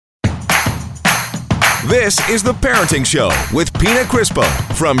This is The Parenting Show with Pina Crispo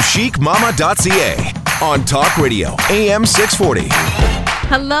from chicmama.ca on Talk Radio, AM 640.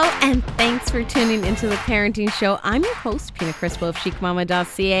 Hello, and thanks for tuning into The Parenting Show. I'm your host, Pina Crispo of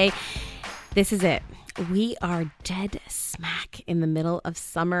chicmama.ca. This is it. We are dead smack in the middle of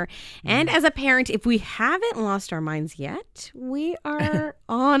summer. And as a parent, if we haven't lost our minds yet, we are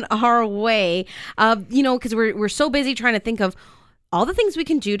on our way. Because we're so busy trying to think of all the things we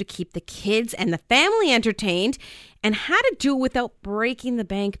can do to keep the kids and the family entertained and how to do it without breaking the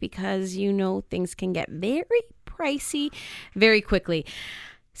bank because, things can get very pricey very quickly.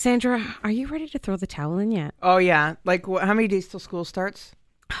 Sandra, are you ready to throw the towel in yet? Oh, yeah. Like, how many days till school starts?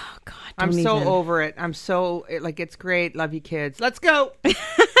 Oh, God. I'm so over it. It's great. Love you, kids. Let's go.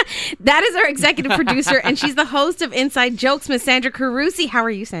 That is our executive producer, and she's the host of Inside Jokes, Miss Sandra Carusi. How are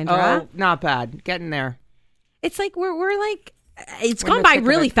you, Sandra? Oh, not bad. Getting there. It's like it's gone by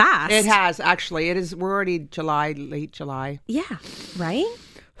really fast. It has, actually. It is. We're already late July. Yeah, right?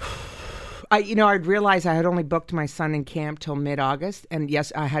 I realized I had only booked my son in camp till mid-August. And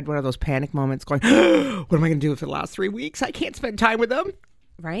yes, I had one of those panic moments going, what am I going to do for the last 3 weeks? I can't spend time with them.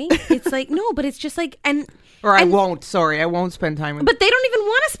 Right? It's like, no, but it's just like, I won't spend time with them. But they don't even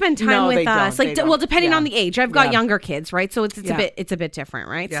want to spend time with us. Depending on the age. I've got younger kids, right? So it's a bit different,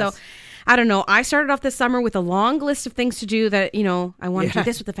 right? Yes. So I don't know. I started off this summer with a long list of things to do that, I want to do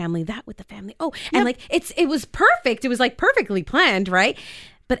this with the family, that with the family. Oh, and it was perfect. It was like perfectly planned, right?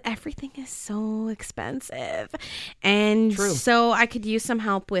 But everything is so expensive. And so I could use some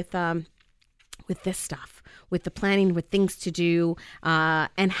help with this stuff, with the planning, with things to do,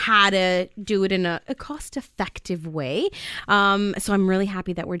 and how to do it in a cost-effective way. So I'm really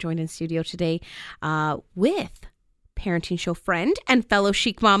happy that we're joined in studio today with Parenting Show friend and fellow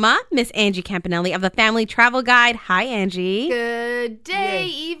chic mama, Miss Angie Campanelli of the Family Travel Guide. Hi, Angie. Good day,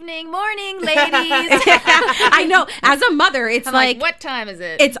 evening, morning, ladies. I know. As a mother, it's I'm like, what time is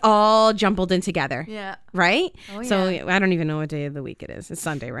it? It's all jumbled in together. Yeah. Right? Oh, yeah. So I don't even know what day of the week it is. It's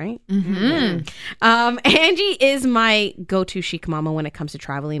Sunday, right? Mm-hmm. Yeah. Angie is my go-to chic mama when it comes to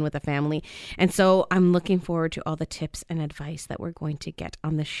traveling with a family. And so I'm looking forward to all the tips and advice that we're going to get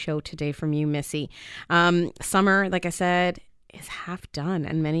on the show today from you, Missy. Summer, like I said, is half done.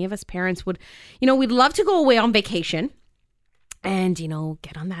 And many of us parents would, we'd love to go away on vacation and,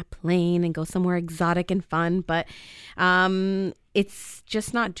 get on that plane and go somewhere exotic and fun. But it's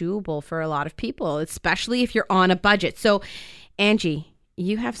just not doable for a lot of people, especially if you're on a budget. So, Angie,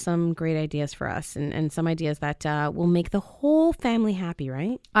 you have some great ideas for us and some ideas that will make the whole family happy,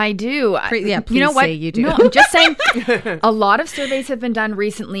 right? I do. Please you know what? say you do. No, I'm just saying a lot of surveys have been done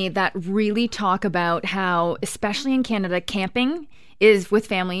recently that really talk about how, especially in Canada, camping with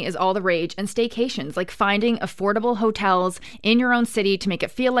family is all the rage, and staycations, like finding affordable hotels in your own city to make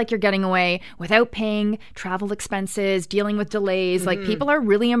it feel like you're getting away without paying travel expenses, dealing with delays. Mm-hmm. Like, people are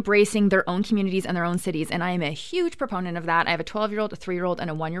really embracing their own communities and their own cities, and I am a huge proponent of that. I have a 12-year-old, a 3-year-old,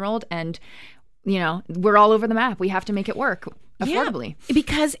 and a 1-year-old, and we're all over the map. We have to make it work affordably. Yeah,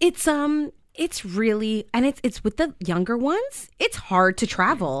 because it's really, and it's with the younger ones, it's hard to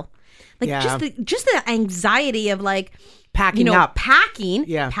travel. Like, just the anxiety of like packing.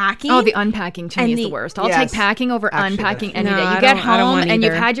 Packing. Oh, the unpacking to me is the worst. I'll take packing over unpacking any day. You get home and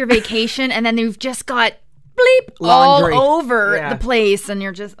you've had your vacation, and then you've just got laundry all over the place, and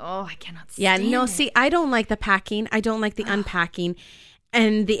you're just, I cannot stand it. See, I don't like the packing. I don't like the unpacking.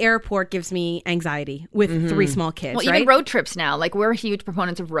 And the airport gives me anxiety with 3 small kids, well, even road trips now. Like, we're huge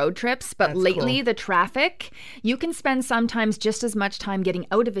proponents of road trips, but lately the traffic, you can spend sometimes just as much time getting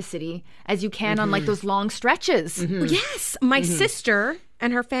out of a city as you can on like those long stretches. Mm-hmm. Yes. My sister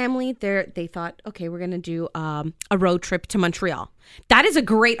and her family, they thought, okay, we're going to do a road trip to Montreal. That is a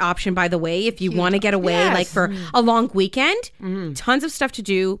great option, by the way, if you want to get away like for a long weekend. Mm-hmm. Tons of stuff to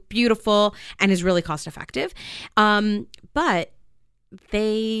do, beautiful, and is really cost effective. But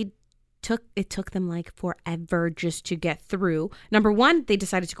it took them like forever just to get through. Number one, they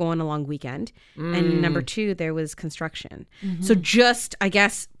decided to go on a long weekend. And number two, there was construction. Mm-hmm. So just, I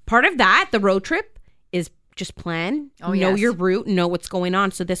guess, part of that, the road trip, is just plan, know your route, know what's going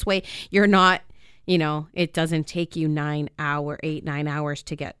on. So this way you're not, it doesn't take you 9 hours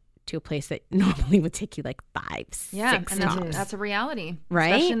to get to a place that normally would take you like 5, 6 and that's a reality,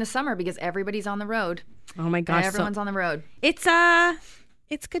 right? Especially in the summer because everybody's on the road. Oh my gosh, everyone's on the road. It's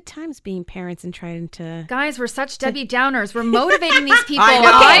It's good times being parents and trying to... Guys, we're such Debbie Downers. We're motivating these people. I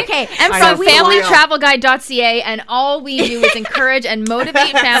know. Okay. And from familytravelguide.ca, and all we do is encourage and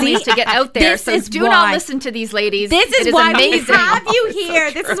motivate families to get out there. So do not listen to these ladies. This is why we have you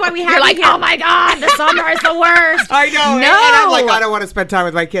here. This is why we have You're you here. Oh my God, the summer is the worst. I know. No. And I'm like, I don't want to spend time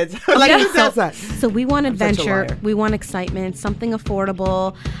with my kids. Like, who does that? So we want adventure. liar. We want excitement, something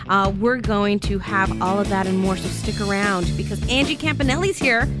affordable. We're going to have all of that and more, so stick around because Angie Campanelli's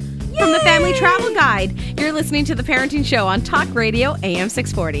here from the Family Travel Guide. You're listening to The Parenting Show on Talk Radio AM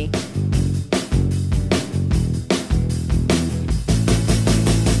 640.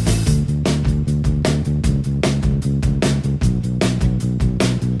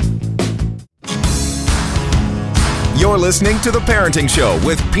 You're listening to The Parenting Show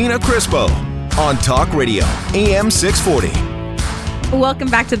with Pina Crispo on Talk Radio AM 640. Welcome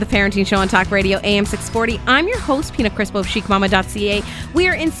back to The Parenting Show on Talk Radio AM 640. I'm your host, Pina Crispo of chicmama.ca. We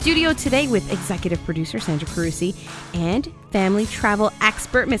are in studio today with executive producer Sandra Carusi and family travel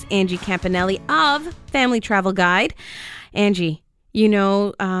expert Miss Angie Campanelli of Family Travel Guide. Angie,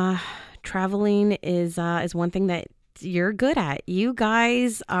 traveling is one thing that you're good at. You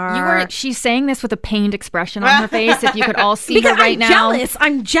guys are... She's saying this with a pained expression on her face. If you could all see her right now.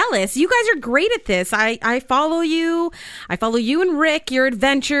 I'm jealous. You guys are great at this. I follow you. I follow you and Rick, your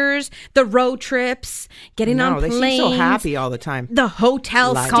adventures, the road trips, getting on planes. They seem so happy all the time. The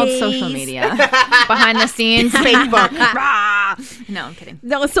hotel stays. It's called social media. Behind the scenes. Facebook. No, I'm kidding.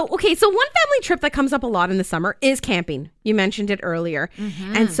 No, so one family trip that comes up a lot in the summer is camping. You mentioned it earlier.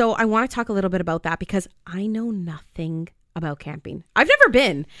 Mm-hmm. And so I want to talk a little bit about that because I know nothing about camping. I've never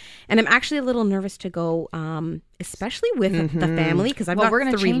been, and I'm actually a little nervous to go, especially with the family because I've got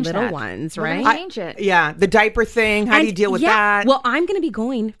 3 little ones, right? We're gonna change it. Yeah, the diaper thing. How do you deal with that? Well, I'm going to be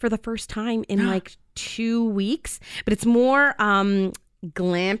going for the first time in like 2 weeks, but it's more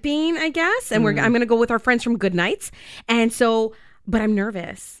glamping, I guess, and I'm going to go with our friends from Good Nights, and so, but I'm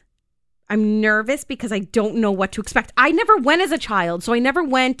nervous. I'm nervous because I don't know what to expect. I never went as a child, so I never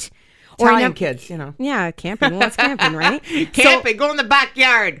went. Italian kids, Yeah, camping. Well, it's camping, right? Camping, go in the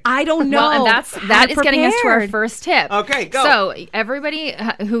backyard. I don't know. Well, and that is getting us to our first tip. Okay, go. So everybody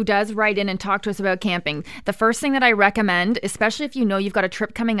who does write in and talk to us about camping, the first thing that I recommend, especially if you know you've got a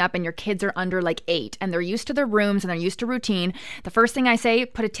trip coming up and your kids are under like 8 and they're used to their rooms and they're used to routine, the first thing I say,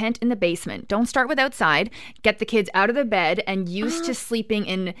 put a tent in the basement. Don't start with outside. Get the kids out of the bed and used to sleeping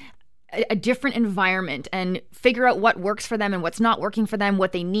in a different environment and figure out what works for them and what's not working for them,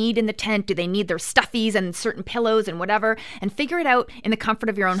 what they need in the tent. Do they need their stuffies and certain pillows and whatever? And figure it out in the comfort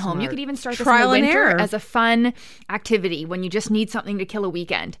of your own home. You could even start this in the winter as a fun activity when you just need something to kill a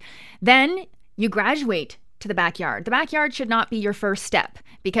weekend. Then you graduate to the backyard. The backyard should not be your first step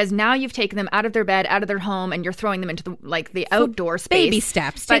because now you've taken them out of their bed, out of their home, and you're throwing them into the outdoor space. Baby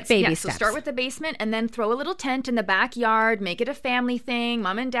steps. Take baby steps. So start with the basement and then throw a little tent in the backyard. Make it a family thing.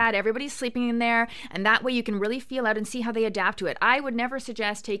 Mom and dad, everybody's sleeping in there. And that way you can really feel out and see how they adapt to it. I would never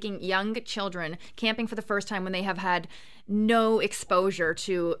suggest taking young children camping for the first time when they have had no exposure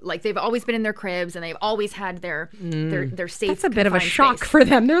to, like, they've always been in their cribs and they've always had their safe. That's a bit of a shock for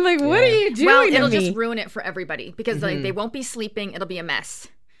them. They're like, what are you doing? Well, it'll just ruin it for everybody because like they won't be sleeping. It'll be a mess.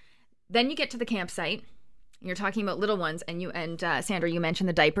 Then you get to the campsite. You're talking about little ones, and Sandra, you mentioned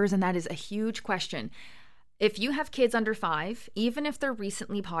the diapers, and that is a huge question. If you have kids under 5, even if they're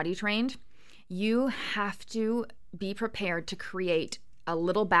recently potty trained, you have to be prepared to create a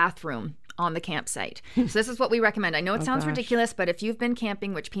little bathroom on the campsite. So this is what we recommend. I know it sounds ridiculous, but if you've been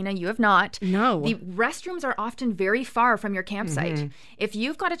camping, which Pina, you have not, the restrooms are often very far from your campsite. If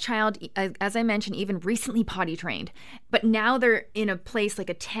you've got a child, as I mentioned, even recently potty trained, but now they're in a place like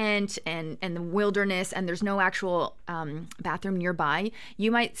a tent and the wilderness and there's no actual bathroom nearby,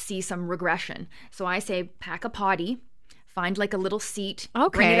 you might see some regression. So I say pack a potty. Find like a little seat,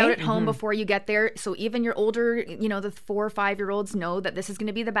 bring it out at home before you get there. So even your older, the 4 or 5-year-olds know that this is going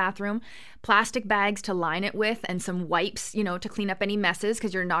to be the bathroom. Plastic bags to line it with and some wipes, to clean up any messes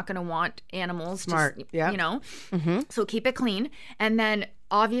because you're not going to want animals. So keep it clean. And then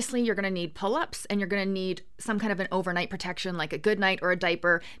obviously you're going to need pull-ups and you're going to need some kind of an overnight protection like a good night or a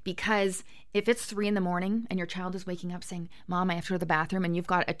diaper because if it's 3 a.m. and your child is waking up saying, Mom, I have to go to the bathroom, and you've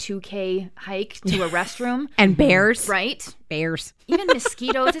got a 2K hike to a restroom. And bears. Right? Bears. Even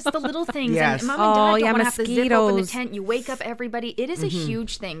mosquitoes. It's the little things. Yes. And Mom and Dad don't want to have to zip open the mosquitoes. tent. You wake up everybody. It is a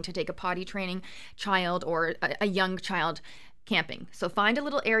huge thing to take a potty training child or a young child camping. So find a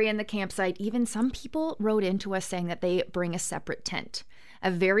little area in the campsite. Even some people wrote into us saying that they bring a separate tent.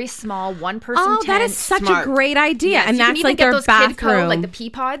 a very small one-person tent. That is such Smart. a great idea. Yes, and you can that's even like get their those bathroom. kid code, like the pea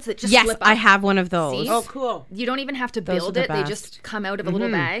pods that just yes, slip up. I have one of those. See? Oh, cool. You don't even have to Those are build the it. They best. just come out of a little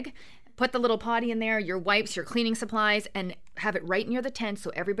bag. Put the little potty in there, your wipes, your cleaning supplies, and have it right near the tent so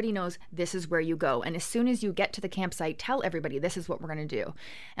everybody knows this is where you go. And as soon as you get to the campsite, tell everybody this is what we're going to do.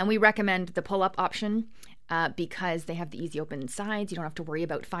 And we recommend the pull-up option because they have the easy open sides. You don't have to worry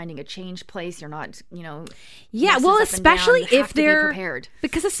about finding a change place. You're not, Yeah, messes well, up and down. especially You have if to be they're prepared.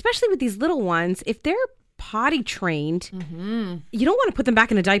 because especially with these little ones, if they're potty trained, you don't want to put them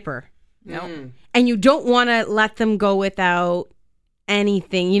back in a diaper. No. And you don't want to let them go without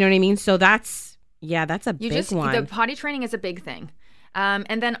anything. You know what I mean? So that's a big one. The potty training is a big thing.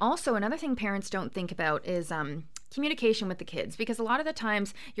 And then also another thing parents don't think about is communication with the kids, because a lot of the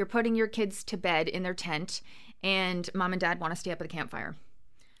times you're putting your kids to bed in their tent and mom and dad want to stay up at the campfire.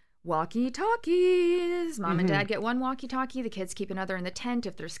 Walkie-talkies. Mom and dad get one walkie-talkie. The kids keep another in the tent.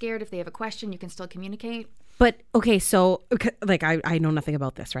 If they're scared, if they have a question, you can still communicate. But okay, so like I know nothing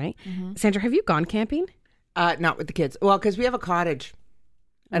about this, right? Sandra, have you gone camping? Not with the kids. Well, because we have a cottage.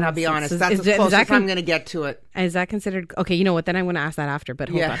 And I'll be honest, is that's as that close as I'm going to get to it. Is that considered okay? You know what? Then I want to ask that after. But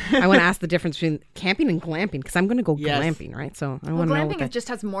hold Yeah. on, I want to ask the difference between camping and glamping because I'm going to go Yes. glamping, right? So I Well, want to know. glamping just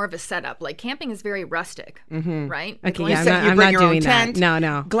has more of a setup. Like camping is very rustic, right? Okay, Like, yeah, Except you I'm bring not your doing own that. tent.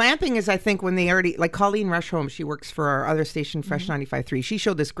 No. Glamping is, I think, when they already, like Colleen Rushholm, she works for our other station, Fresh 95.3. She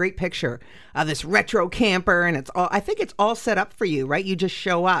showed this great picture of this retro camper, and I think it's all set up for you, right? You just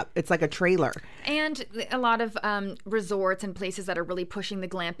show up. It's like a trailer. And a lot of resorts and places that are really pushing the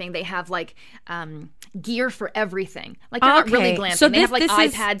glamping, they have like gear for everything. Like they're not really Okay. glamping. So they have like this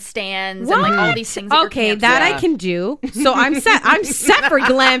is- iPad stands and like all these things. That Okay, your that campsite- I can do. So I'm set. I'm set for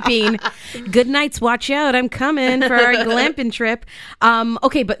glamping. Good nights. Watch out. I'm coming for our glamping trip.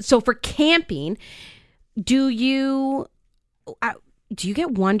 Okay, but so for camping, do you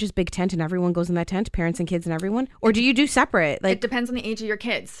get one just big tent and everyone goes in that tent, parents and kids and everyone, or do you do separate? Like It depends on the age of your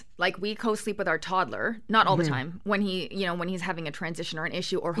kids. Like we co-sleep with our toddler, not all the time. When when he's having a transition or an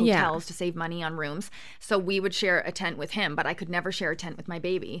issue, or hotels to save money on rooms. So we would share a tent with him, but I could never share a tent with my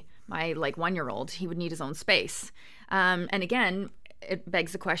baby, my 1-year-old. He would need his own space. And again, it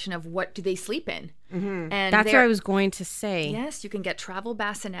begs the question of what do they sleep in? And that's what I was going to say. Yes, you can get travel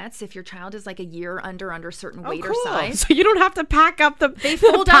bassinets if your child is like a year under a certain weight cool. or size. So you don't have to pack up the They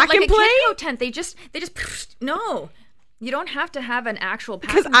fold pack out like and a play. kiddo tent. They just no. You don't have to have an actual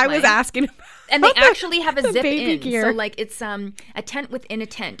pack Because and I was play. asking, And they actually have a the zip baby in. gear. So like it's a tent within a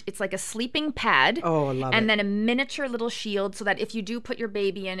tent. It's like a sleeping pad. Oh, I love and it. then a miniature little shield so that if you do put your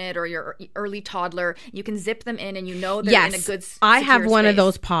baby in it or your early toddler, you can zip them in and you know they're in a good I have secure one of space.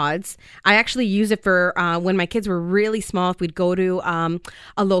 those pods. I actually use it for when my kids were really small. If we'd go to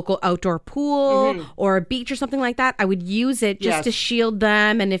a local outdoor pool or a beach or something like that, I would use it just Yes. to shield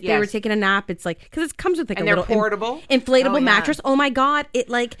them. And if they were Yes. taking a nap, it's like because it comes with like And a they're little portable? inflatable Oh, yeah. mattress. Oh my god! It's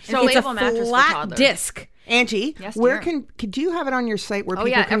a Inflatable mattress for flat toddlers. disc. Angie, Yes, where dear. could you have it on your site where Oh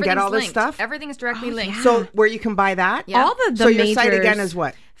people yeah, can get everything's all this linked. stuff? Everything is directly linked. So where you can buy that? Yeah. All the So your site again majors- is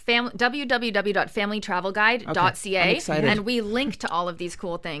what? www.familytravelguide.ca, I'm excited. and we link to all of these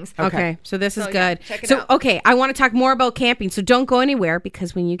cool things. Okay, so this is So, yeah, good. check it So, out. okay, I want to talk more about camping. So don't go anywhere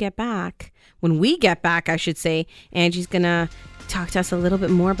because when we get back, I should say, Angie's gonna talk to us a little bit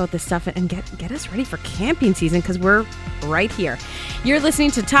more about this stuff and get us ready for camping season because we're right here. You're listening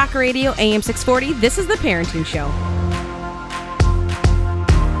to Talk Radio AM 640. This is The Parenting Show.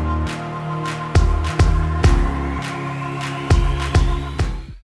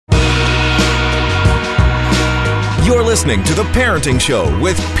 You're listening to The Parenting Show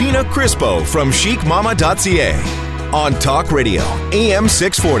with Pina Crispo from chicmama.ca on Talk Radio, AM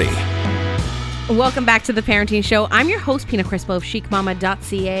 640. Welcome back to The Parenting Show. I'm your host, Pina Crispo of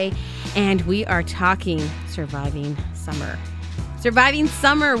chicmama.ca, and we are talking surviving summer. Surviving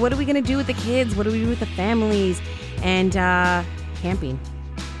summer. What are we going to do with the kids? What do we do with the families? And camping.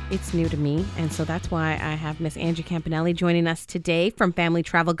 It's new to me, and so that's why I have Miss Angie Campanelli joining us today from Family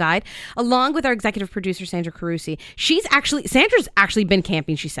Travel Guide, along with our executive producer, Sandra Carusi. Sandra's actually been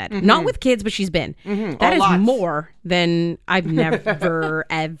camping, she said. Not with kids, but she's been. That is lots. more than I've never,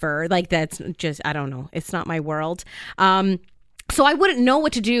 ever. Like, that's just, I don't know. It's not my world. So I wouldn't know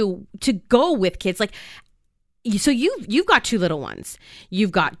what to do to go with kids. Like, so you've got two little ones.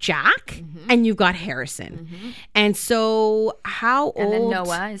 You've got Jack and you've got Harrison. And so how old? And then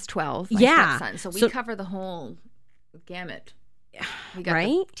Noah is 12, my Yeah. stepson. So we So- cover the whole gamut. We got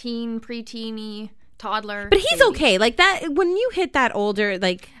Right? the teen, preteeny, toddler. But he's baby. okay. Like that, when you hit that older,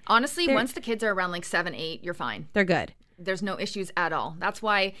 like Honestly, They're- once the kids are around like 7, 8, you're fine. they're good. there's no issues at all. That's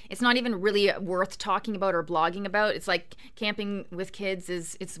why it's not even really worth talking about or blogging about. It's like camping with kids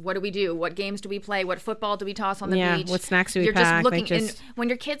it's what do we do? What games do we play? What football do we toss on the beach? What snacks do we You're pack? just looking, and when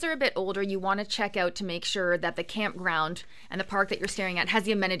your kids are a bit older, you want to check out to make sure that the campground and the park that you're staring at has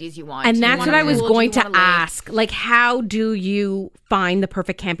the amenities you want. And that's what I was going to ask. Like, how do you find the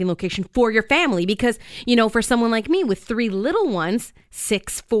perfect camping location for your family? Because, for someone like me with 3 little ones,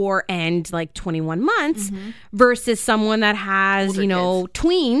 6, 4, and like 21 months, versus someone that has,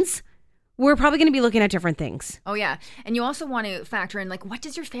 tweens, we're probably going to be looking at different things. Oh, yeah. And you also want to factor in, like, what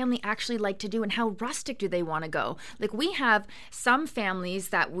does your family actually like to do and how rustic do they want to go? Like, we have some families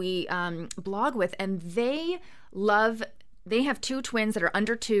that we blog with, and they have 2 twins that are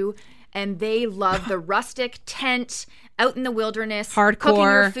under 2, and they love the rustic tent out in the wilderness, hardcore cooking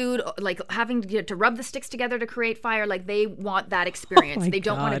your food, like having to rub the sticks together to create fire. Like, they want that experience. They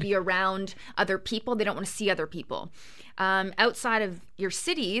don't want to be around other people. They don't want to see other people. Outside of your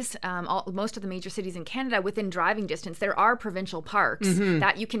cities, most of the major cities in Canada, within driving distance, there are provincial parks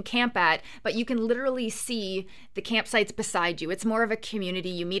that you can camp at, but you can literally see the campsites beside you. It's more of a community.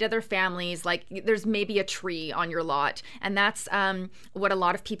 You meet other families. Like, there's maybe a tree on your lot, and that's what a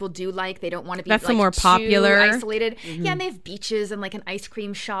lot of people do like. They don't want to be the more popular, isolated. Yeah, and they have beaches and like an ice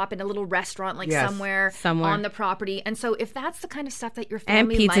cream shop and a little restaurant somewhere on the property. And so if that's the kind of stuff that your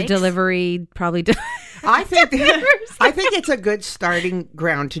family and pizza likes, delivery probably. I think it's a good starting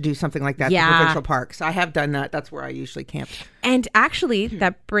ground to do something like that. The provincial parks. I have done that. That's where I usually camp. And actually,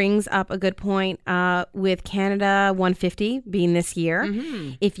 that brings up a good point with Canada 150 being this year.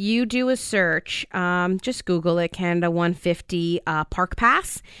 If you do a search, just Google it, Canada 150 Park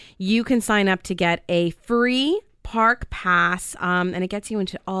Pass, you can sign up to get a free park pass, and it gets you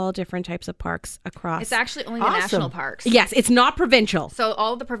into all different types of parks across. It's actually only the national parks. Yes, it's not provincial. So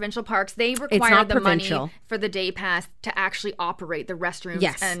all the provincial parks, they require the money for the day pass to actually operate the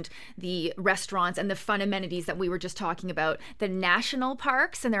restrooms and the restaurants and the fun amenities that we were just talking about. The national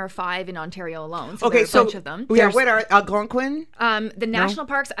parks, and there are 5 in Ontario alone. So there's a bunch of them. Yeah, what are Algonquin? The national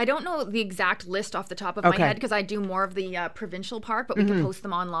parks, I don't know the exact list off the top of my head because I do more of the provincial park, but we can post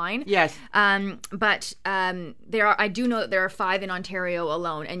them online. Yes. But I do know that there are 5 in Ontario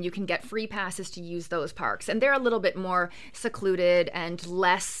alone, and you can get free passes to use those parks. And they're a little bit more secluded and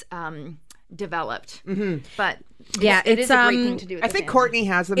less developed. But it is a great thing to do. I think Courtney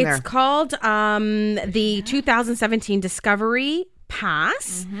has them there. It's called the 2017 Discovery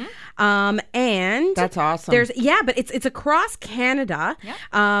Pass. And that's awesome. But it's across Canada.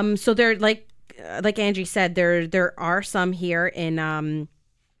 So they're like Angie said, there are some here in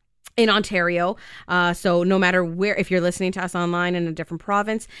Ontario. So no matter where, if you're listening to us online in a different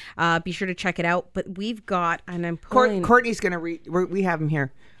province, be sure to check it out. But we've got, and I'm pulling... Courtney's going to read, we have them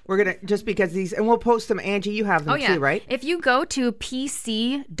here. We're going to, just because these, and we'll post them. Angie, you have them too, right? If you go to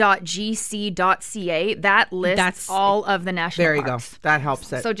pc.gc.ca, that lists all of the national parks. There you go. That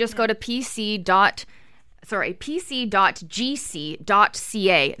helps it. So just go to pc.gc.ca.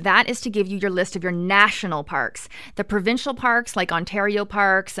 That is to give you your list of your national parks. The provincial parks, like Ontario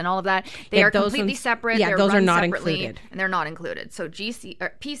parks and all of that, they are completely separate. Yeah, those are not included. And they're not included. So pc.gc.ca,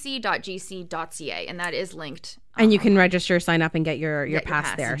 and that is linked. And you can register, sign up, and get your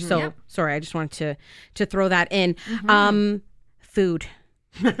pass there. So, sorry, I just wanted to throw that in. Food.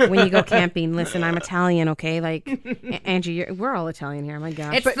 When you go camping, listen, I'm Italian, okay? Like, Angie, we're all Italian here. My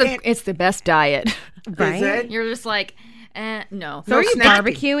gosh. It's the best diet. Right? Is it? You're just like... no. So are you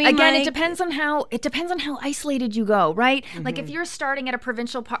barbecuing? Again, it depends on how isolated you go, right? Like if you're starting at a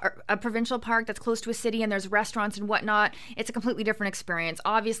provincial park that's close to a city and there's restaurants and whatnot, it's a completely different experience.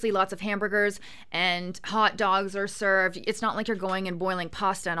 Obviously, lots of hamburgers and hot dogs are served. It's not like you're going and boiling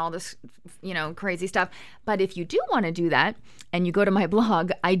pasta and all this, crazy stuff. But if you do want to do that, and you go to my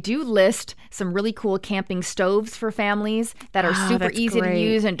blog, I do list some really cool camping stoves for families that are super easy to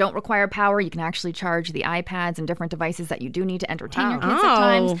use and don't require power. You can actually charge the iPads and different devices that you do need to entertain your kids at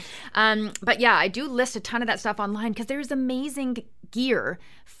times. But yeah, I do list a ton of that stuff online because there's amazing gear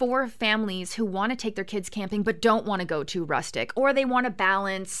for families who want to take their kids camping but don't want to go too rustic, or they want to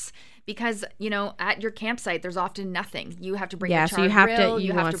balance. Because, at your campsite, there's often nothing. You have to bring a charred grill.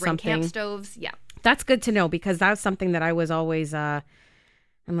 You have to bring camp stoves. Yeah. That's good to know because that was something that I was always, I'm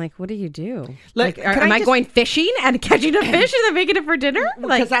like, what do you do? Am I going fishing and catching a fish and then making it for dinner?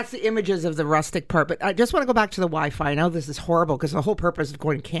 Because that's the images of the rustic part. But I just want to go back to the Wi-Fi. I know this is horrible because the whole purpose of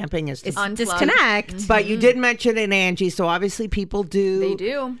going camping is to disconnect. But you did mention it, Angie, so obviously people do. They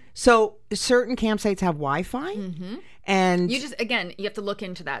do. So certain campsites have Wi-Fi? And you have to look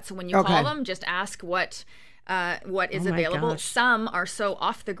into that. So when you call them, just ask what is available. Gosh. Some are so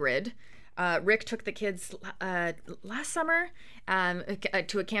off the grid Rick took the kids last summer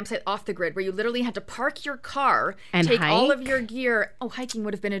to a campsite off the grid where you literally had to park your car and take all of your gear. Oh, hiking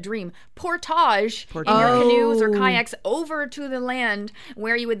would have been a dream. Portage in your canoes or kayaks over to the land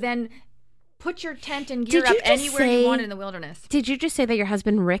where you would then put your tent and gear up anywhere you wanted in the wilderness. Did you just say that your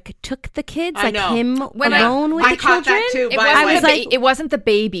husband Rick took the kids? I know. Him alone with the children? That too, it wasn't the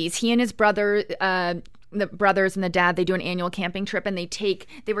babies. He and his brother, the brothers and the dad, they do an annual camping trip, and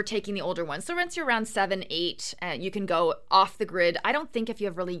they were taking the older ones. So once you're around 7, 8, you can go off the grid. I don't think if you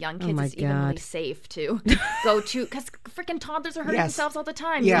have really young kids, it's even really safe to go to, because freaking toddlers are hurting themselves all the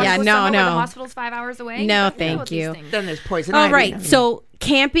time. Yeah, no. The hospital's 5 hours away. No, thank you. Then there's poison All ivy. right, so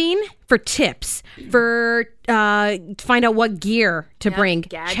camping for tips for find out what gear to bring.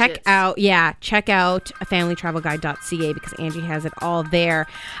 Gadgets. Check out familytravelguide.ca because Angie has it all there.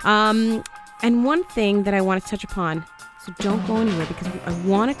 And one thing that I want to touch upon, so don't go anywhere because I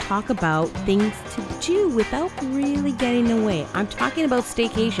want to talk about things to do without really getting away. I'm talking about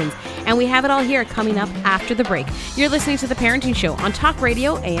staycations, and we have it all here coming up after the break. You're listening to The Parenting Show on Talk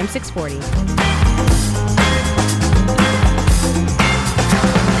Radio AM 640.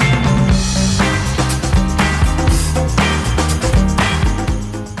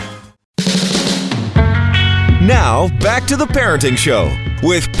 Now, back to The Parenting Show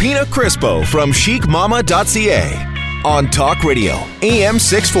with Pina Crispo from chicmama.ca on Talk Radio, AM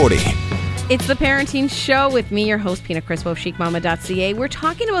 640. It's The Parenting Show with me, your host, Pina Crispo of chicmama.ca. We're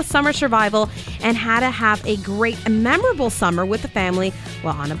talking about summer survival and how to have a great and memorable summer with the family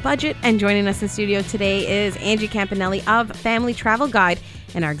while on a budget. And joining us in studio today is Angie Campanelli of Family Travel Guide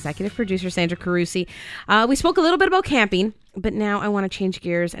and our executive producer, Sandra Carusi. We spoke a little bit about camping, but now I want to change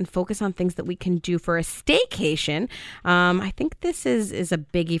gears and focus on things that we can do for a staycation. I think this is a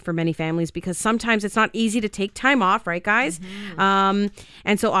biggie for many families because sometimes it's not easy to take time off, right, guys? Mm-hmm.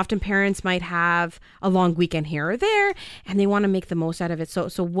 And so often parents might have a long weekend here or there, and they want to make the most out of it. So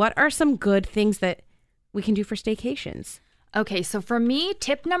what are some good things that we can do for staycations? Okay, so for me,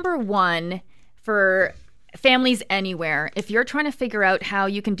 tip number 1 for families anywhere, if you're trying to figure out how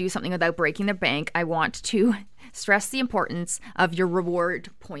you can do something without breaking the bank, I want to stress the importance of your reward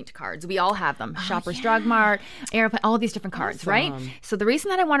point cards. We all have them. Shoppers Drug Mart, Airplane, all these different cards, right? So the reason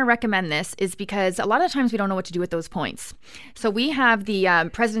that I want to recommend this is because a lot of times we don't know what to do with those points. So we have the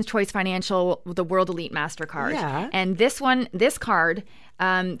President's Choice Financial, the World Elite MasterCard. Yeah. And this card,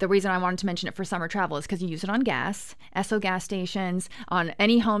 the reason I wanted to mention it for summer travel is because you use it on gas, Esso gas stations, on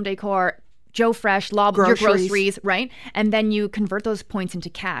any home decor, Joe Fresh, your groceries, right? And then you convert those points into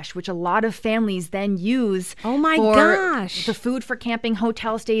cash, which a lot of families then use for the food for camping,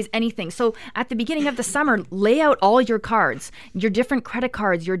 hotel stays, anything. So at the beginning of the summer, lay out all your cards, your different credit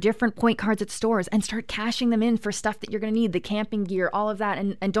cards, your different point cards at stores, and start cashing them in for stuff that you're going to need, the camping gear, all of that,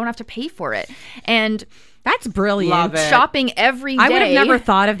 and don't have to pay for it. And that's brilliant. Love it. Shopping every day. I would have never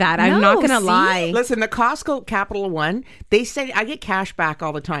thought of that. I'm not going to lie. Listen, the Costco Capital One, they say I get cash back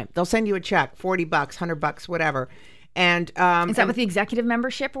all the time. They'll send you a check, $40, $100, whatever. And is that with the executive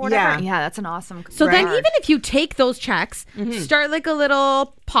membership or whatever? Yeah, that's an awesome. So then, even if you take those checks, start like a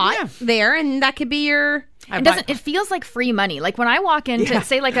little pot there, and that could be your. It feels like free money. Like when I walk into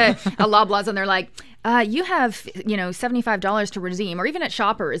say like a Loblaws and they're like, you have $75 to redeem, or even at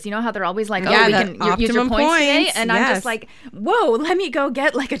Shoppers, you know how they're always like, we can use your points today, and I'm just like, whoa, let me go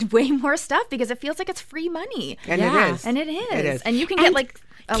get like way more stuff because it feels like it's free money. And it is. And it is. And you can get like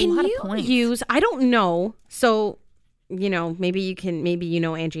a lot of points. I don't know. So. Maybe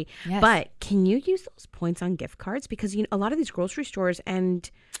Angie, but can you use those points on gift cards? Because a lot of these grocery stores and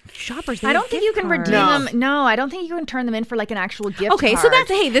Shoppers, I don't think you can redeem them. No, I don't think you can turn them in for like an actual gift card. Okay, so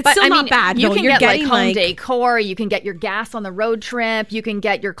that's still not bad. You can get like home decor. You can get your gas on the road trip. You can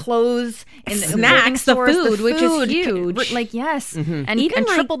get your clothes in the snacks, the food, which is huge. Like and even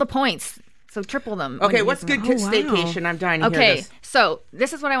triple the points. So triple them. Okay, what's good staycation? I'm dying to hear this. So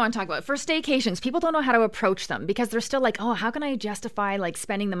this is what I want to talk about. For staycations, people don't know how to approach them because they're still like, oh, how can I justify like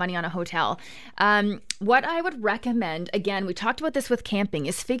spending the money on a hotel? What I would recommend, again, we talked about this with camping,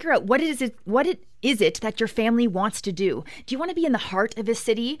 is figure out what is it that your family wants to do? Do you want to be in the heart of a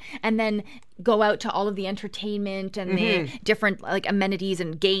city and then go out to all of the entertainment and the different like amenities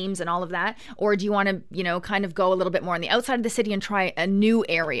and games and all of that? Or do you want to, kind of go a little bit more on the outside of the city and try a new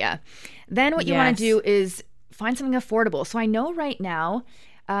area? Then what you want to do is find something affordable. So I know right now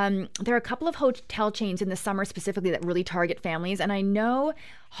there are a couple of hotel chains in the summer specifically that really target families. And I know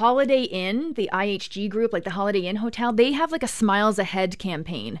Holiday Inn, the IHG group, like the Holiday Inn Hotel, they have like a Smiles Ahead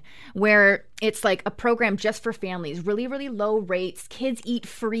campaign where it's like a program just for families, really, really low rates. Kids eat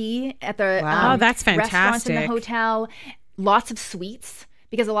free at the that's fantastic. restaurants in the hotel. Lots of suites.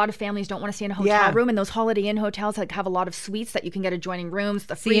 because a lot of families don't want to stay in a hotel room, and those Holiday Inn hotels have a lot of suites that you can get adjoining rooms,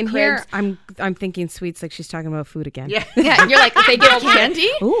 the free cribs. Here, I'm thinking sweets like she's talking about food again. Yeah, you're like, if they get candy.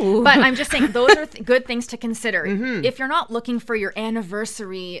 Ooh. But I'm just saying, those are good things to consider. If you're not looking for your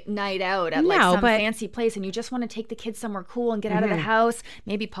anniversary night out at some fancy place, and you just want to take the kids somewhere cool and get out of the house,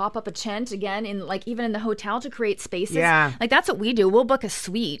 maybe pop up a tent again in like even in the hotel to create spaces. Yeah. Like that's what we do. We'll book a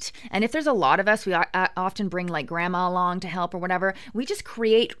suite, and if there's a lot of us, we often bring like grandma along to help or whatever. We just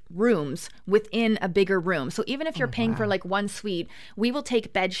create rooms within a bigger room. So even if you're paying for like one suite, we will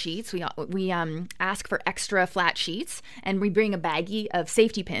take bed sheets. We ask for extra flat sheets, and we bring a baggie of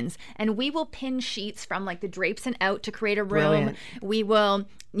safety pins, and we will pin sheets from like the drapes and out to create a room. Brilliant. We will,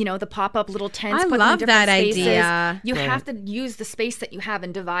 the pop-up little tents. I love that idea. You have to use the space that you have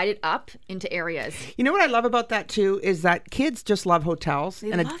and divide it up into areas. You know what I love about that too is that kids just love hotels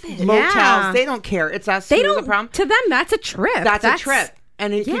and love it. Motels. Yeah. They don't care. It's us. They don't. The problem. To them, that's a trip. That's a trip.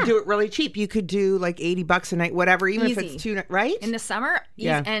 And you could do it really cheap. You could do like $80 a night, whatever, even if it's right? In the summer,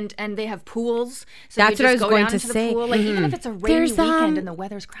 and they have pools. So that's you what just I was go going down to into the say. Pool. Like even if it's a rainy weekend and the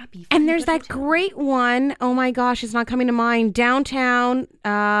weather's crappy. And there's that great one. Oh my gosh, it's not coming to mind. Downtown,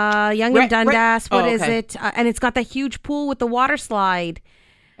 Yonge and Dundas. What is it? And it's got that huge pool with the water slide.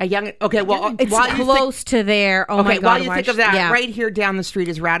 It's close to there. Oh my God. While you think of that, right here down the street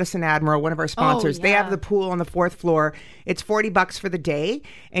is Radisson Admiral, one of our sponsors. They have the pool on the 4th floor. It's $40 for the day,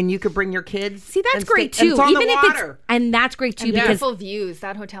 and you could bring your kids. See, that's great too. It's on the water. And that's great too because beautiful views.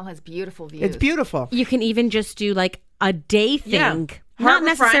 That hotel has beautiful views. It's beautiful. You can even just do like a day thing. Not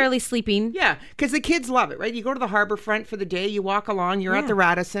necessarily sleeping. Yeah, because the kids love it, right? You go to the harbor front for the day, you walk along, you're at the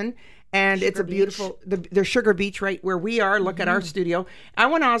Radisson, and it's a beautiful, there's Sugar Beach right where we are. Look at our studio. I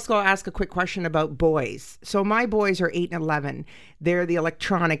want to also ask a quick question about boys. So my boys are 8 and 11. They're the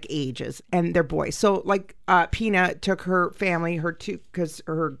electronic ages, and they're boys. So like Pina took her family, because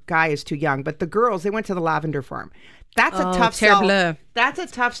her guy is too young, but the girls, they went to the Lavender Farm. That's a tough sell. That's a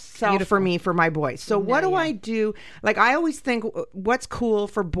tough sell for me for my boys. So what do I do? Like I always think, what's cool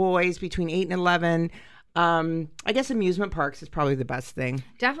for boys between 8 and 11? I guess amusement parks is probably the best thing.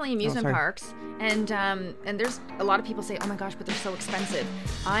 Definitely amusement parks, and there's a lot of people say, oh my gosh, but they're so expensive.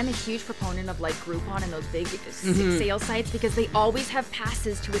 I'm a huge proponent of like Groupon and those big sale sites because they always have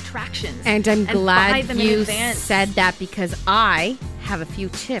passes to attractions. And I'm glad you said that because I have a few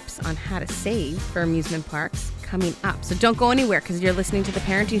tips on how to save for amusement parks coming up. So don't go anywhere because you're listening to The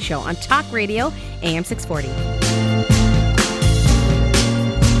Parenting Show on Talk Radio, AM 640.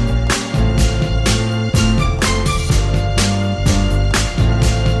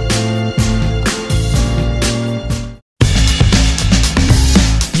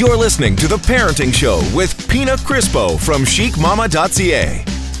 You're listening to The Parenting Show with Pina Crispo from chicmama.ca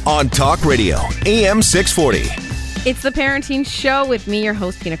on Talk Radio, AM 640. It's The Parenting Show with me, your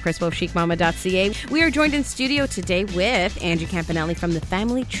host, Pina Crispo of chicmama.ca. We are joined in studio today with Angie Campanelli from the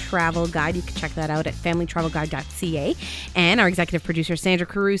Family Travel Guide. You can check that out at familytravelguide.ca. And our executive producer, Sandra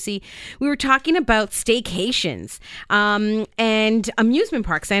Carusi. We were talking about staycations and amusement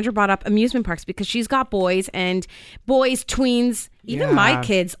parks. Sandra brought up amusement parks because she's got boys, tweens. Even my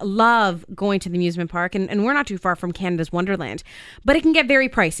kids love going to the amusement park, and we're not too far from Canada's Wonderland. But it can get very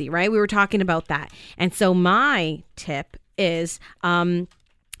pricey, right? We were talking about that. And so my tip is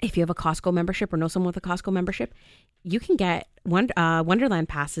if you have a Costco membership or know someone with a Costco membership, you can get Wonderland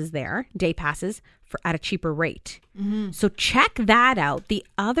passes there, day passes, at a cheaper rate. Mm-hmm. So check that out. The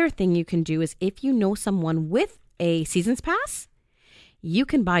other thing you can do is if you know someone with a season's pass, you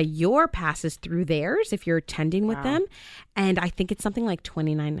can buy your passes through theirs if you're attending with them. And I think it's something like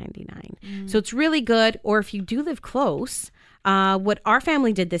 $29.99. So it's really good. Or if you do live close, what our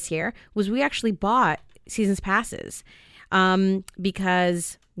family did this year was we actually bought season's passes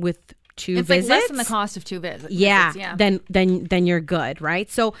because with two visits. It's like less than the cost of 2 visits. Yeah. Then you're good,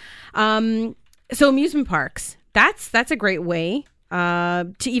 right? So amusement parks, that's a great way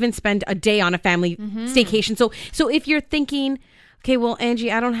to even spend a day on a family staycation. So if you're thinking, okay, well,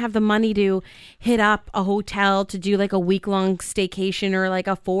 Angie, I don't have the money to hit up a hotel to do like a week-long staycation or like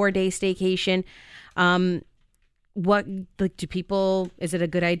a 4-day staycation. Is it a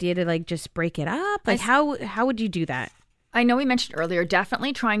good idea to like just break it up? Like how would you do that? I know we mentioned earlier,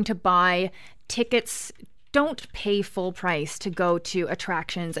 definitely trying to buy tickets. Don't pay full price to go to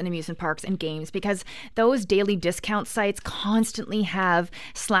attractions and amusement parks and games because those daily discount sites constantly have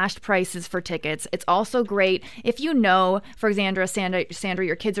slashed prices for tickets. It's also great if you know, for example, Sandra,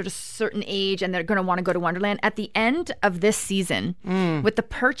 your kids are at a certain age and they're going to want to go to Wonderland. At the end of this season, with the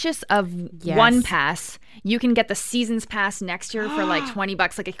purchase of one pass, you can get the season's pass next year for like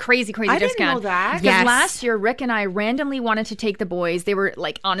 $20, like a crazy I discount. didn't know that. Because Yes. last year, Rick and I randomly wanted to take the boys. They were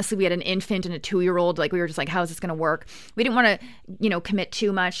like, honestly, we had an infant and a 2-year-old. Like, we were just like, how is this going to work? We didn't want to, commit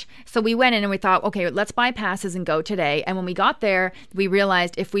too much. So we went in and we thought, okay, let's buy passes and go today. And when we got there, we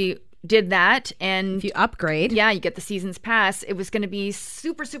realized if we did that and If you upgrade. you get the season's pass, it was going to be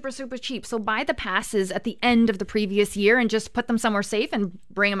super, super, super cheap. So buy the passes at the end of the previous year and just put them somewhere safe and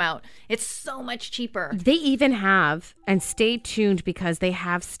bring them out. It's so much cheaper. They even have, and stay tuned because they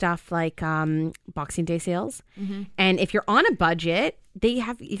have stuff like Boxing Day sales. And if you're on a budget, they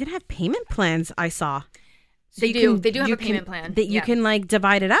even have payment plans, I saw. So They do have a payment plan. That you can like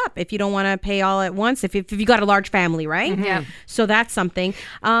divide it up if you don't want to pay all at once. If you got a large family, right? Yeah. So that's something.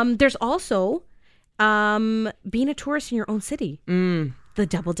 There's also being a tourist in your own city. The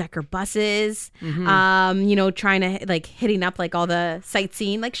double-decker buses. Trying to like hitting up like all the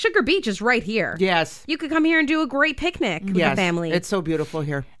sightseeing. Like Sugar Beach is right here. Yes. You could come here and do a great picnic with the family. It's so beautiful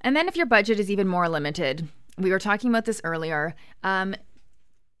here. And then if your budget is even more limited, we were talking about this earlier,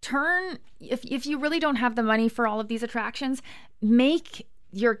 if you really don't have the money for all of these attractions, make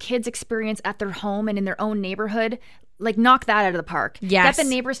your kids' experience at their home and in their own neighborhood, like knock that out of the park. Yes. Get the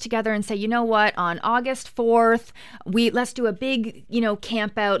neighbors together and say, you know what, on August 4th, let's do a big,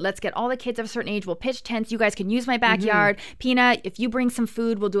 camp out. Let's get all the kids of a certain age. We'll pitch tents. You guys can use my backyard. Pina, if you bring some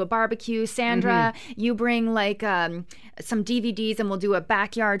food, we'll do a barbecue. Sandra, you bring like some DVDs and we'll do a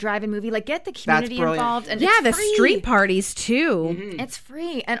backyard drive-in movie. Like get the community involved. And yeah, it's the free. street parties too. It's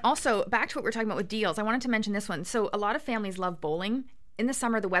free. And also, back to what we were talking about with deals, I wanted to mention this one. So a lot of families love bowling. In the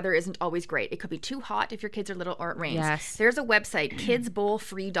summer, the weather isn't always great. It could be too hot if your kids are little or it rains. Yes. There's a website,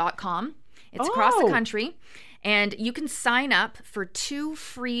 kidsbowlfree.com. It's across the country. And you can sign up for 2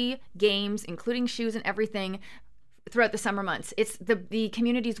 free games, including shoes and everything, throughout the summer months. It's the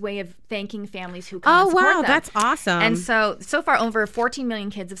community's way of thanking families who come and support them. That's awesome. And so far, over 14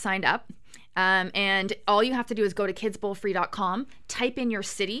 million kids have signed up. And all you have to do is go to kidsbowlfree.com, type in your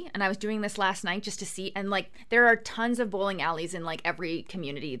city. And I was doing this last night just to see. And like, there are tons of bowling alleys in like every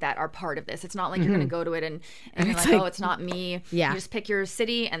community that are part of this. It's not like you're going to go to it and you're like, oh, it's not me. Yeah. You just pick your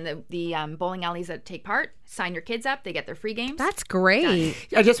city and the bowling alleys that take part, sign your kids up. They get their free games. That's great.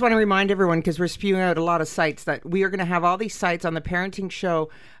 I just want to remind everyone, because we're spewing out a lot of sites, that we are going to have all these sites on the Parenting Show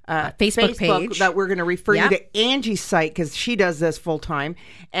Facebook page. that we're going to refer you to Angie's site because she does this full time,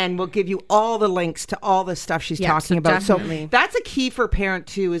 and we'll give you all the links to all the stuff she's talking about. definitely. So that's a key for a parent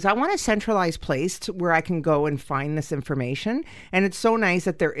too, is I want a centralized place where I can go and find this information. And it's so nice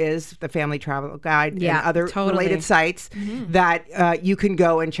that there is the Family Travel Guide and other related sites that you can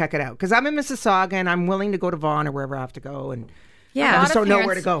go and check it out. Because I'm in Mississauga and I'm willing to go to Vaughan or wherever I have to go, and Yeah. I just don't know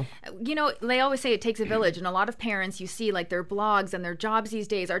where to go. They always say it takes a village, and a lot of parents, you see, like their blogs and their jobs these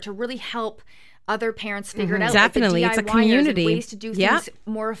days are to really help other parents figure it out. Definitely. Like It's a DIYers community. and ways to do things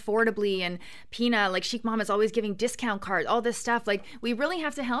more affordably. And Pina, like Chic Mom, is always giving discount cards, all this stuff. Like, we really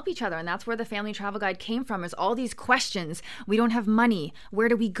have to help each other. And that's where the Family Travel Guide came from, is all these questions. We don't have money. Where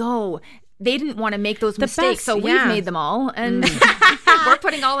do we go? They didn't want to make those mistakes, best, so we've made them all. And we're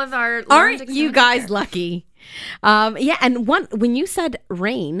putting all of our Aren't you guys lucky? And when you said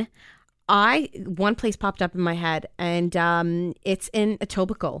rain, one place popped up in my head, and it's in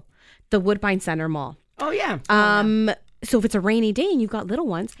Etobicoke, the Woodbine Center Mall. Oh, yeah. So if it's a rainy day and you've got little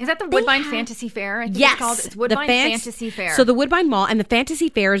ones, Is that the Woodbine Fantasy Fair? I think yes, it's called. It's Woodbine Fantasy Fair. So the Woodbine Mall and the Fantasy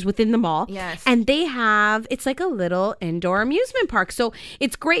Fair is within the mall. Yes. And it's like a little indoor amusement park. So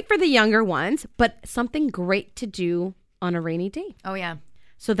it's great for the younger ones, but something great to do on a rainy day. Oh, yeah.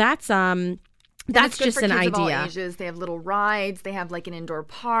 So that's It's good just for an kids of all idea. ages. They have little rides. They have like an indoor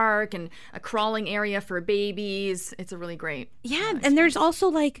park and a crawling area for babies. It's a really great. Yeah, and there's also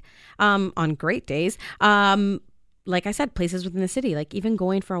like on great days, like I said, places within the city, like even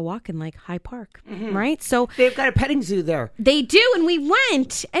going for a walk in like High Park, right? So They've got a petting zoo there. they do, and we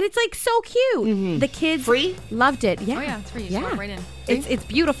went, and it's like so cute. The kids Free? loved it. Yeah, Oh, yeah, it's free. You just walk right in. It's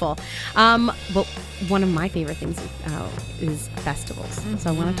beautiful. But one of my favorite things is festivals. So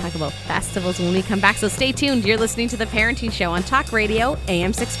I want to talk about festivals when we come back. So stay tuned. You're listening to The Parenting Show on Talk Radio,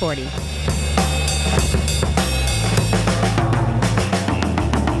 AM 640.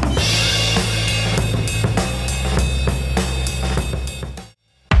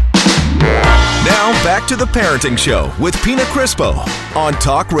 Now back to The Parenting Show with Pina Crispo on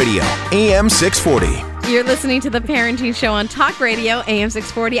Talk Radio, AM 640. You're listening to The Parenting Show on Talk Radio, AM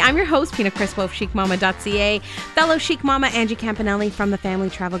 640. I'm your host, Pina Crispo of chicmama.ca. Fellow Chic Mama Angie Campanelli from the Family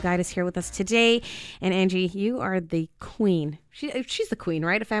Travel Guide is here with us today. And Angie, you are the queen. She's the queen,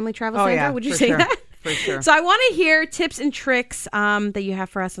 right? A Family Travel Sandra? Would you for say sure. that? For sure. So I want to hear tips and tricks that you have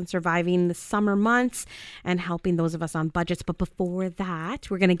for us on surviving the summer months and helping those of us on budgets. But before that,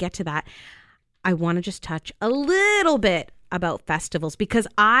 we're going to get to that. I want to just touch a little bit about festivals because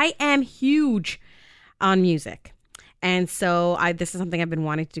I am huge on music. And so this is something I've been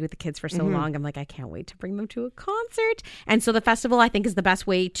wanting to do with the kids for so long. I'm like, I can't wait to bring them to a concert. And so the festival, I think, is the best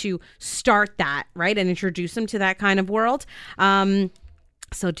way to start that, right? And introduce them to that kind of world.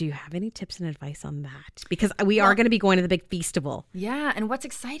 So do you have any tips and advice on that? Because we are going to be going to the big festival. Yeah. And what's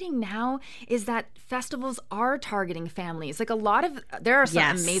exciting now is that festivals are targeting families. Like there are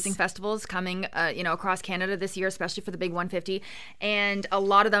some amazing festivals coming, across Canada this year, especially for the big 150. And a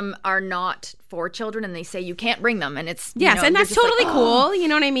lot of them are not for children and they say you can't bring them. And it's, and that's totally cool. You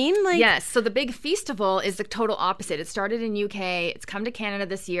know what I mean? Like, yes. So the big festival is the total opposite. It started in UK. It's come to Canada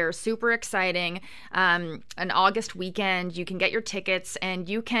this year. Super exciting. An August weekend. You can get your tickets and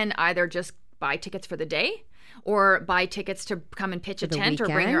you can either just buy tickets for the day or buy tickets to come and pitch a tent or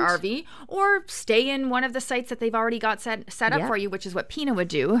bring your RV or stay in one of the sites that they've already got set up for you, which is what Pina would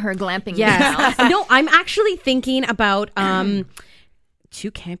do, her glamping. Yeah. No, I'm actually thinking about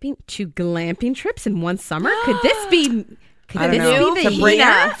two glamping trips in one summer. Could this be... I don't know. It's a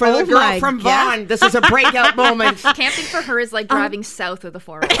breakout for the girl from Vaughan. This is a breakout moment. Camping for her is like driving south of the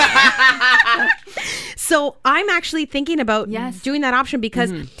 401. So I'm actually thinking about doing that option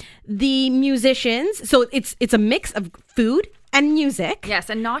because the musicians, so it's a mix of food and music. Yes,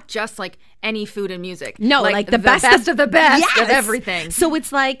 and not just like any food and music. No, like the best of the best of everything. So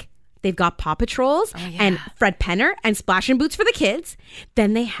it's like they've got Paw Patrols and Fred Penner and Splash and Boots for the kids.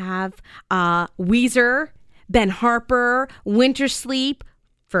 Then they have Weezer, Ben Harper, Winter Sleep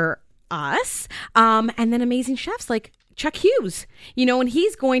for us, and then amazing chefs like Chuck Hughes, and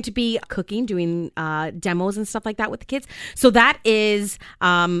he's going to be cooking, doing demos and stuff like that with the kids. So that is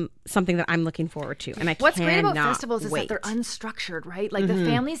something that I'm looking forward to. And what's great about festivals is that they're unstructured, right? Like the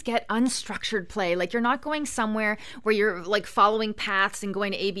families get unstructured play. Like you're not going somewhere where you're like following paths and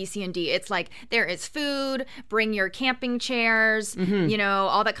going to A, B, C, and D. It's like there is food, bring your camping chairs,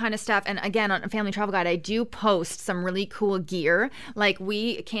 all that kind of stuff. And again, on Family Travel Guide, I do post some really cool gear. Like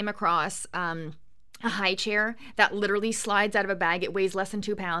we came across... a high chair that literally slides out of a bag. It weighs less than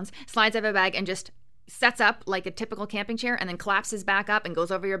 2 pounds, slides out of a bag and just sets up like a typical camping chair and then collapses back up and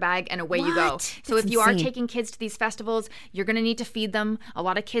goes over your bag and away you go. So if you are taking kids to these festivals, you're going to need to feed them. A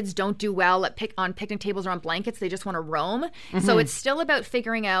lot of kids don't do well on picnic tables or on blankets. They just want to roam. So it's still about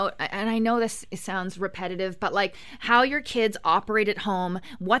figuring out, and I know this sounds repetitive, but like how your kids operate at home,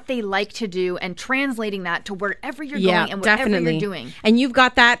 what they like to do, and translating that to wherever you're going and whatever you're doing. And you've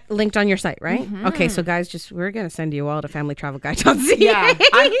got that linked on your site, right? Okay, so guys, we're going to send you all to familytravelguide.ca. Yeah.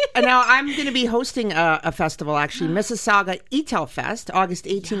 Now I'm going to be hosting a festival, actually, Mississauga Etel Fest, August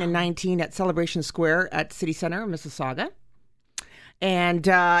 18 and 19 at Celebration Square at City Center, Mississauga. And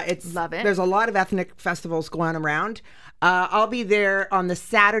Love it. There's a lot of ethnic festivals going around. I'll be there on the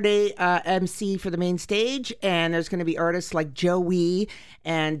Saturday, MC for the main stage, and there's going to be artists like Joey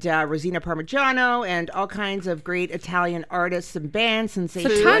and Rosina Parmigiano and all kinds of great Italian artists and bands. And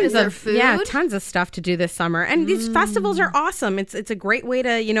tons of stuff to do this summer. And these festivals are awesome. It's a great way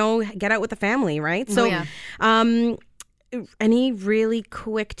to get out with the family, right? So, any really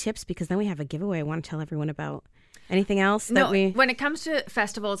quick tips, because then we have a giveaway I want to tell everyone about. Anything else when it comes to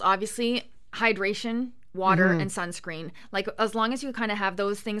festivals, obviously hydration, water, and sunscreen. Like as long as you kind of have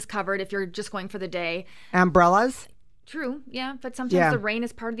those things covered, if you're just going for the day. Umbrellas? True, yeah, but sometimes the rain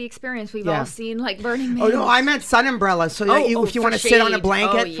is part of the experience. We've all seen like Burning Man. Oh no, I meant sun umbrellas. So if you want to sit on a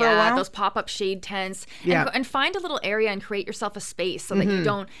blanket for a while, those pop-up shade tents, and find a little area and create yourself a space so that you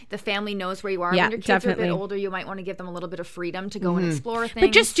don't. The family knows where you are. Yeah, when your kids are a bit older, you might want to give them a little bit of freedom to go and explore things.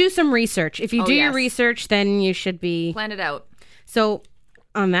 But just do some research. If you do your research, then you should be plan it out. So,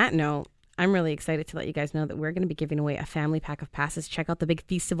 on that note, I'm really excited to let you guys know that we're going to be giving away a family pack of passes. Check out the big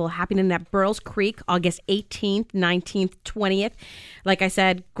festival happening at Burles Creek, August 18th, 19th, 20th. Like I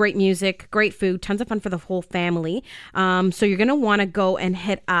said, great music, great food, tons of fun for the whole family. So you're going to want to go and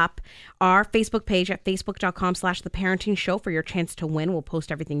hit up our Facebook page at facebook.com/theparentingshow for your chance to win. We'll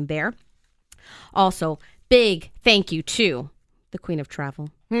post everything there. Also, big thank you to the Queen of Travel.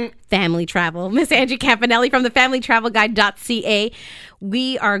 Family Travel, Miss Angie Campanelli from the familytravelguide.ca.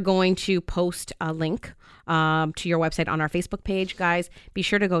 We are going to post a link to your website on our Facebook page. Guys, be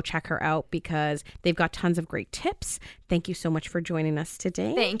sure to go check her out because they've got tons of great tips. Thank you so much for joining us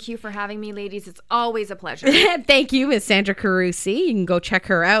today. Thank you for having me, ladies. It's always a pleasure. Thank you, Miss Sandra Carusi. You can go check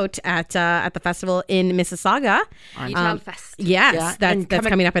her out at the festival in Mississauga. Fest. Yes, that's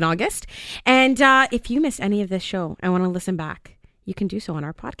coming up in August. And if you missed any of this show, I want to listen back. you can do so on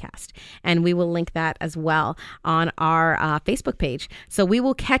our podcast. And we will link that as well on our Facebook page. So we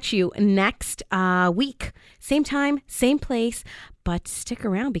will catch you next week. Same time, same place. But stick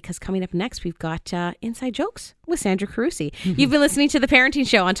around because coming up next, we've got Inside Jokes with Sandra Carusi. You've been listening to The Parenting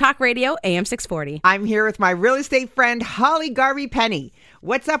Show on Talk Radio, AM 640. I'm here with my real estate friend, Holly Garvey-Penny.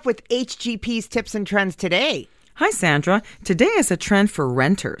 What's up with HGP's tips and trends today? Hi, Sandra. Today is a trend for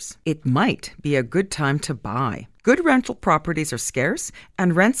renters. It might be a good time to buy. Good rental properties are scarce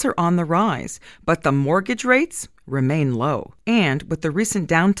and rents are on the rise, but the mortgage rates remain low. And with the recent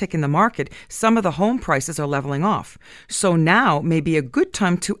downtick in the market, some of the home prices are leveling off. So now may be a good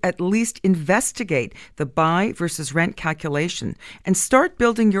time to at least investigate the buy versus rent calculation and start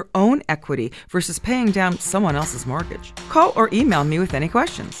building your own equity versus paying down someone else's mortgage. Call or email me with any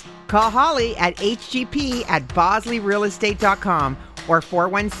questions. Call Holly at hgp@bosleyrealestate.com or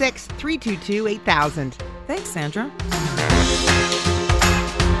 416-322-8000. Thanks, Sandra.